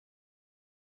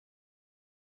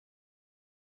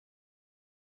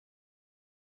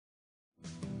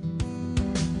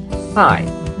Hi,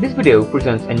 this video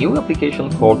presents a new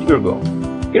application called yrgo.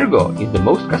 yrgo is the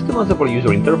most customizable user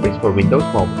interface for Windows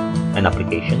Mobile, an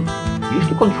application used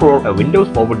to control a Windows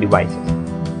Mobile devices.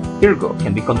 yrgo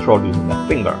can be controlled using a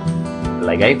finger,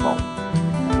 like iPhone.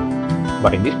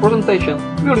 But in this presentation,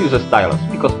 we will use a stylus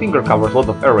because finger covers a lot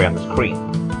of area on the screen.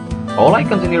 All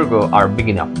icons in yrgo are big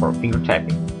enough for finger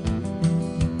tapping.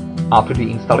 After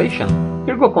the installation,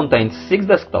 yrgo contains 6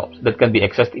 desktops that can be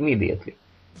accessed immediately.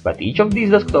 But each of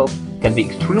these desktops can be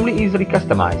extremely easily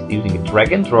customized using a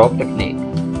drag and drop technique.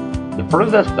 The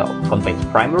first desktop contains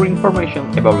primary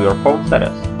information about your phone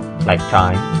status, like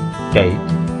time, date,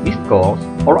 missed calls,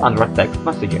 or unread text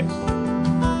messages.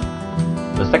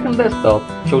 The second desktop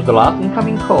shows the last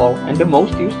incoming call and the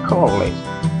most used call list.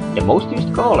 The most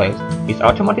used call list is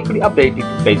automatically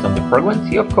updated based on the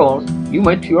frequency of calls you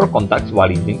made to your contacts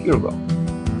while using yrgo.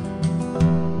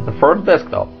 The third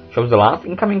desktop shows the last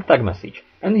incoming tag message,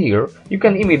 and here you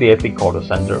can immediately call the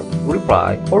sender,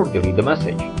 reply, or delete the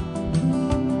message.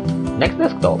 Next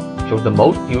desktop shows the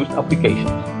most used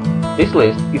applications. This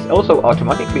list is also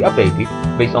automatically updated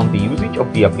based on the usage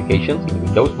of the applications in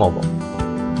Windows Mobile.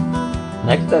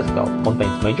 Next desktop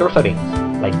contains major settings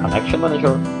like Connection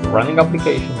Manager, running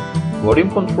applications,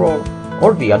 volume control,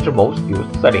 or the other most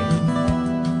used settings.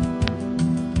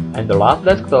 And the last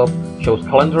desktop shows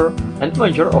calendar and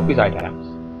major office items.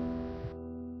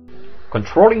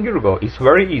 Controlling yrgo is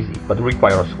very easy but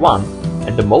requires one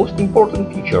and the most important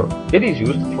feature that is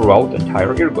used throughout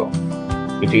entire yrgo.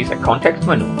 It is a context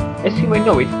menu, as you may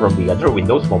know it from the other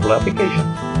Windows Mobile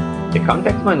applications. The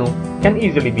context menu can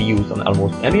easily be used on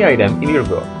almost any item in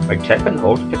yrgo by tap and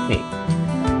hold technique.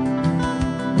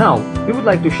 Now, we would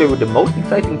like to show you the most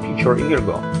exciting feature in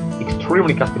yrgo,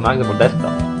 extremely customizable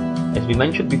desktops. As we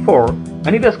mentioned before,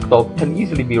 any desktop can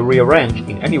easily be rearranged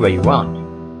in any way you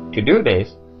want. To do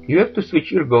this, you have to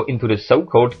switch yrgo into the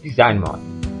so-called design mode.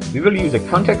 We will use a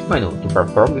context menu to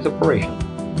perform this operation.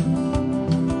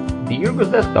 The yrgo's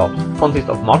desktops consist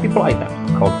of multiple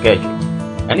items called gadgets.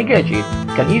 Any gadget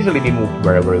can easily be moved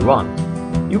wherever you want.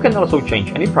 You can also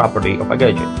change any property of a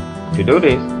gadget. To do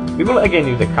this, we will again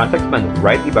use a context menu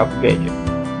right above the gadget.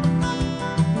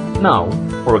 Now,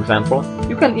 for example,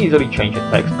 you can easily change a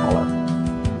text color.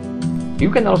 You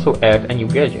can also add a new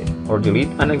gadget or delete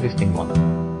an existing one.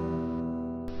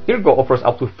 yrgo offers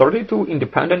up to 32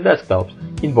 independent desktops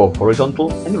in both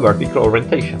horizontal and vertical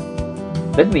orientation.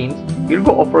 That means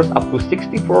yrgo offers up to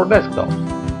 64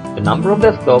 desktops. The number of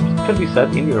desktops can be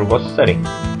set in yrgo's settings.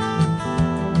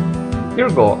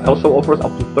 yrgo also offers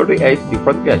up to 38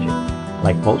 different gadgets,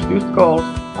 like most used calls,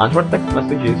 unread text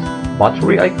messages,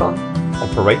 battery icon,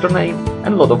 operator name,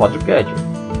 and a lot of other gadgets.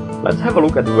 Let's have a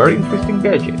look at a very interesting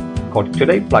gadget called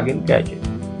Today plugin gadget.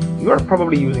 You are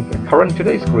probably using a current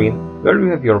Today screen where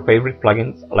you have your favorite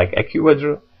plugins like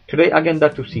AccuWeather, Today Agenda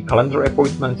to see calendar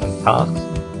appointments and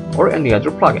tasks, or any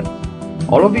other plugins.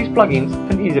 All of these plugins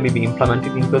can easily be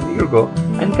implemented into the yrgo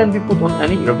and can be put on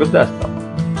any yrgo's desktop.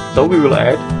 So we will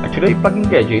add a Today plugin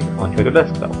gadget onto the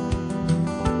desktop.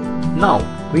 Now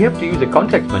we have to use a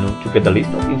context menu to get a list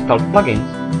of installed plugins,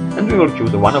 and we will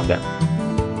choose one of them.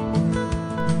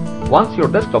 Once your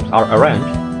desktops are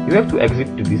arranged, you have to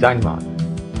exit to design mode.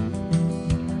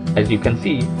 As you can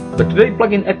see, the Today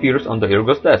plugin appears on the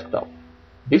yrgo's desktop.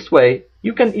 This way,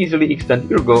 you can easily extend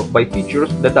yrgo by features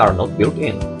that are not built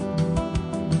in.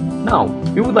 Now,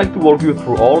 we would like to walk you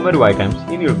through all menu items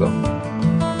in yrgo.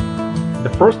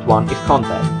 The first one is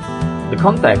contact. The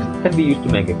context can be used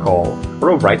to make a call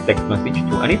or write text message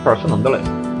to any person on the list.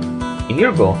 In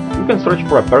yrgo, you can search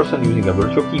for a person using a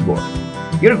virtual keyboard.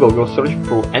 yrgo will search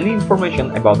through any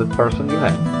information about that person you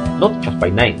have, not just by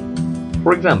name.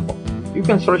 For example, you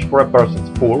can search for a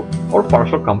person's full or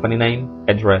partial company name,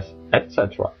 address,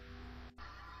 etc.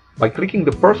 By clicking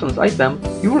the person's item,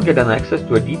 you will get an access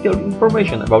to a detailed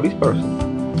information about this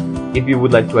person. If you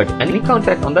would like to add any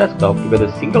contact on desktop to get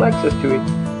a single access to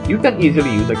it, you can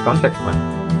easily use a context menu.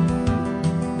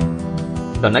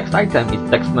 The next item is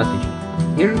text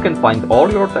messaging. Here you can find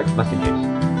all your text messages.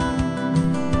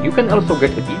 You can also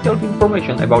get a detailed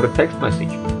information about a text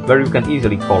message, where you can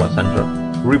easily call a sender,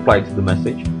 reply to the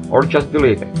message, or just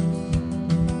delete it.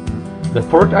 The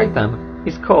third item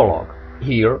is call log.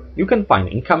 Here you can find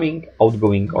incoming,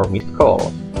 outgoing, or missed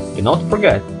calls. Do not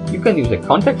forget, you can use a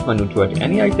context menu to add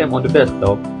any item on the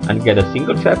desktop and get a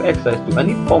single tap access to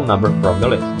any phone number from the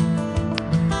list.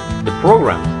 The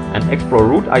programs and explore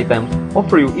root items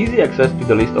offer you easy access to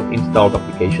the list of installed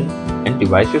applications and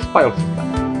devices file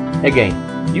system.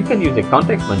 Again, you can use a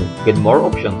context menu to get more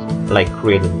options like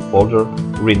create a new folder,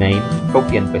 rename,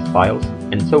 copy and paste files,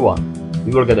 and so on.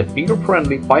 You will get a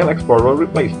finger-friendly file explorer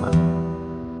replacement.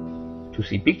 To To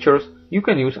see pictures, you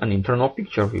can use an internal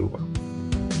picture viewer.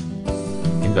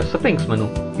 In the Settings menu,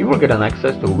 you will get an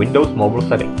access to Windows Mobile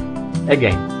settings.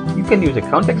 Again, you can use a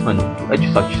context menu to add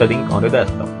such setting on the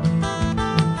desktop.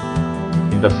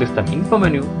 In the System Info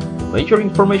menu, major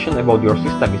information about your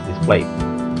system is displayed,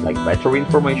 like battery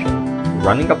information,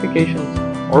 running applications,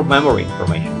 or memory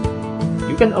information.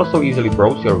 You can also easily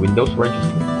browse your Windows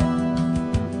registry.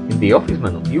 In the Office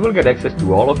menu, you will get access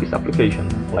to all Office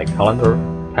applications like Calendar,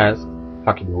 Task,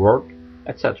 Pocket Word,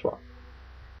 etc.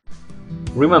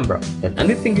 Remember that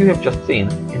anything you have just seen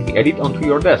can be added onto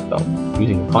your desktop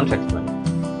using the context menu.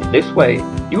 In this way,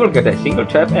 you will get a single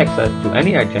tap access to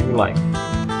any item you like.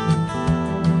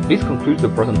 This concludes the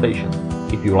presentation.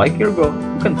 If you like yrgo,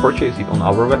 you can purchase it on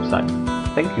our website.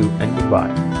 Thank you and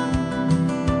goodbye.